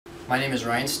My name is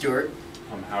Ryan Stewart.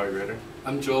 I'm Howie Ritter.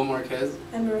 I'm Joel Marquez.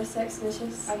 I'm Marissa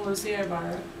Exnicious. I'm Lucy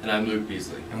Ibarra. And I'm Luke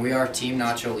Beasley. And we are Team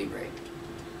Nacho Libre.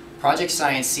 Project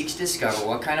Science seeks to discover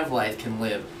what kind of life can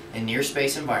live in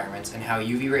near-space environments and how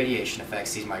UV radiation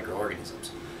affects these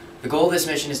microorganisms. The goal of this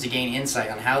mission is to gain insight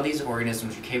on how these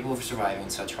organisms are capable of surviving in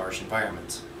such harsh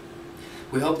environments.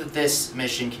 We hope that this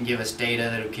mission can give us data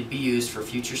that could be used for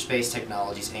future space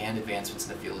technologies and advancements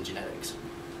in the field of genetics.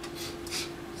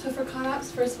 So for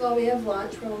ConOps, first of all, we have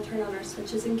launch where we'll turn on our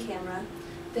switches and camera.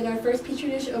 Then our first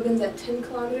Petri dish opens at 10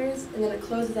 kilometers and then it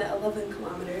closes at 11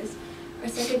 kilometers. Our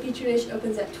second Petri dish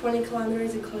opens at 20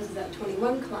 kilometers and closes at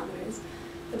 21 kilometers.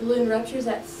 The balloon ruptures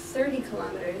at 30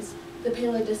 kilometers. The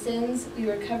payload descends, we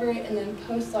recover it, and then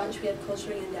post-launch we have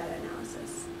culturing and data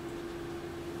analysis.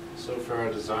 So for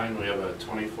our design, we have a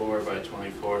 24 by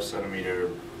 24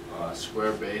 centimeter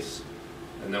square base,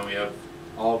 and then we have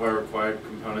all of our required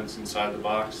components inside the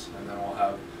box, and then we'll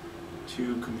have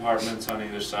two compartments on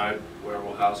either side where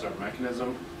we'll house our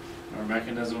mechanism. Our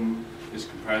mechanism is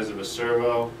comprised of a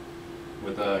servo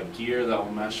with a gear that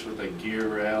will mesh with a gear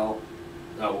rail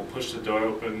that will push the door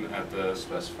open at the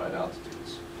specified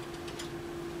altitudes.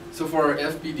 So for our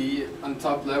FBD, on the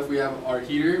top left we have our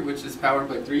heater, which is powered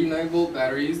by 3 9-volt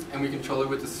batteries, and we control it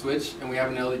with a switch, and we have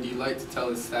an LED light to tell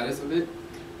the status of it.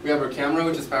 We have our camera,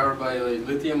 which is powered by a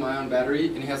lithium-ion battery,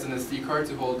 and it has an SD card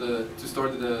to store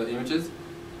the images.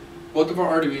 Both of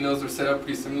our Arduinos are set up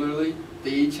pretty similarly.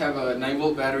 They each have a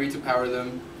 9-volt battery to power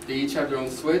them. They each have their own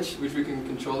switch, which we can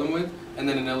control them with, and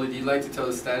then an LED light to tell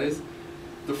the status.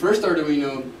 The first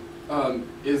Arduino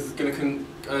is going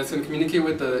to communicate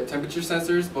with the temperature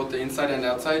sensors, both the inside and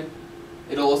outside.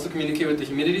 It'll also communicate with the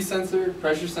humidity sensor,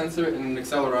 pressure sensor, and an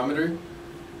accelerometer.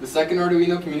 The second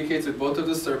Arduino communicates with both of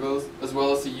the servos, as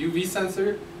well as the UV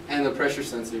sensor and the pressure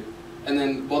sensor. And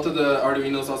then both of the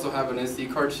Arduinos also have an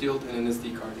SD card shield and an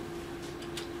SD card.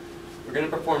 We're going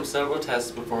to perform several tests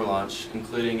before launch,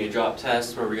 including a drop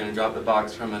test where we're going to drop the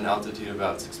box from an altitude of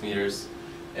about 6 meters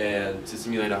and to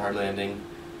simulate a hard landing.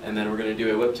 And then we're going to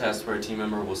do a whip test where a team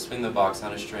member will swing the box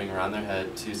on a string around their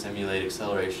head to simulate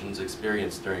accelerations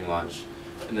experienced during launch.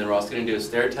 And then we're also going to do a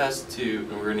stair test and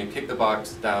we're going to kick the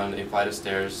box down a flight of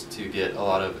stairs to get a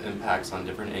lot of impacts on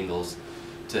different angles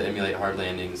to emulate hard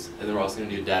landings. And then we're also going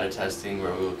to do data testing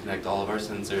where we will connect all of our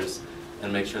sensors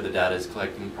and make sure the data is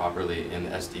collecting properly and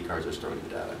SD cards are storing the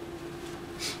data.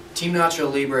 Team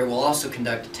Nacho Libre will also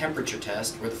conduct a temperature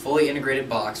test where the fully integrated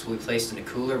box will be placed in a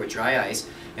cooler with dry ice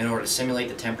in order to simulate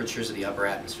the temperatures of the upper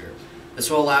atmosphere. This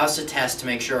will allow us to test to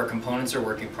make sure our components are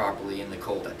working properly in the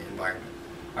cold environment.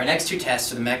 Our next two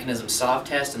tests are the mechanism soft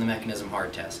test and the mechanism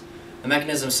hard test. The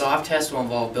mechanism soft test will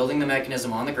involve building the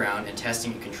mechanism on the ground and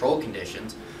testing in controlled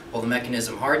conditions, while the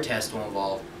mechanism hard test will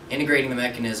involve integrating the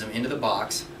mechanism into the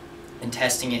box and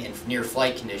testing it in near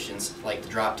flight conditions like the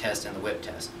drop test and the whip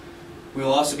test. We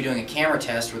will also be doing a camera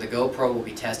test where the GoPro will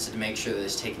be tested to make sure that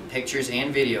it's taking pictures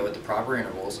and video at the proper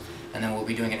intervals, and then we'll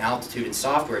be doing an altitude and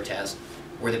software test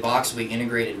where the box will be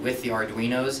integrated with the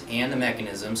Arduinos and the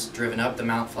mechanisms driven up the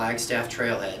Mount Flagstaff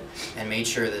trailhead and made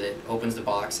sure that it opens the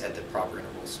box at the proper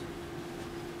intervals.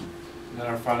 And then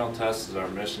our final test is our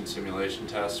mission simulation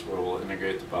test where we'll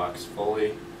integrate the box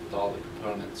fully with all the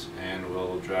components and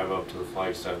we'll drive up to the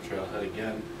Flagstaff trailhead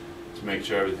again to make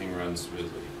sure everything runs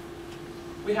smoothly.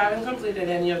 We haven't completed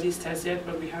any of these tests yet,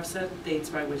 but we have set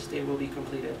dates by which they will be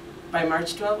completed. By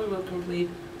March 12, we will complete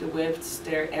the whip,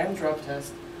 stair, and drop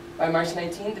test. By March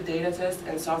 19, the data test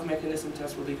and soft mechanism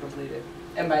test will be completed.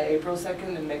 And by April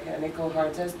 2nd, the mechanical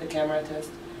hard test, the camera test,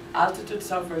 altitude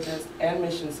software test, and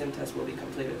mission sim test will be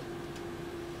completed.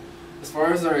 As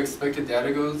far as our expected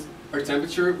data goes, our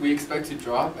temperature we expect to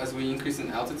drop as we increase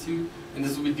in altitude, and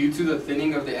this will be due to the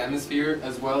thinning of the atmosphere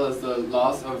as well as the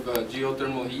loss of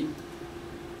geothermal heat.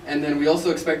 And then we also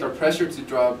expect our pressure to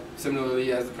drop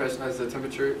similarly as the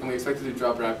temperature, and we expect it to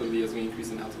drop rapidly as we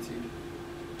increase in altitude.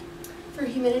 For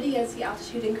humidity, as the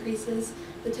altitude increases,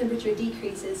 the temperature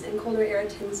decreases, and colder air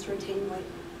tends to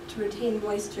retain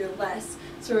moisture less,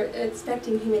 so we're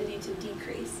expecting humidity to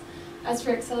decrease. As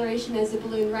for acceleration, as the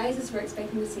balloon rises, we're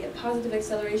expecting to see a positive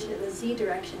acceleration in the z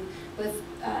direction with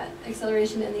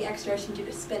acceleration in the x direction due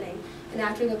to spinning. And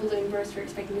after the balloon bursts, we're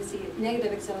expecting to see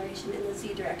negative acceleration in the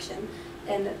z direction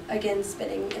and again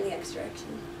spinning in the x direction.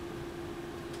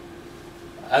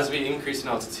 As we increase in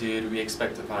altitude, we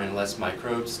expect to find less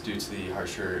microbes due to the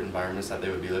harsher environments that they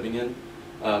would be living in.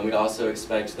 We'd also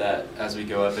expect that as we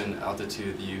go up in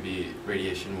altitude, the UV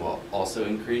radiation will also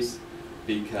increase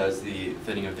because the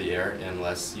thinning of the air and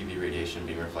less UV radiation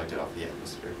being reflected off the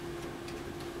atmosphere.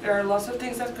 There are lots of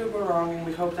things that could go wrong, and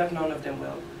we hope that none of them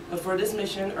will. But for this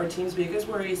mission, our team's biggest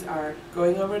worries are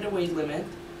going over the weight limit,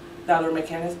 that our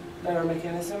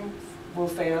mechanism will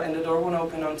fail and the door won't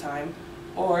open on time,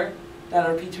 or that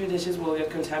our Petri dishes will get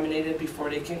contaminated before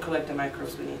they can collect the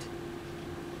microbes we need.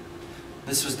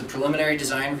 This was the preliminary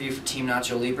design review for Team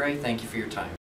Nacho Libre. Thank you for your time.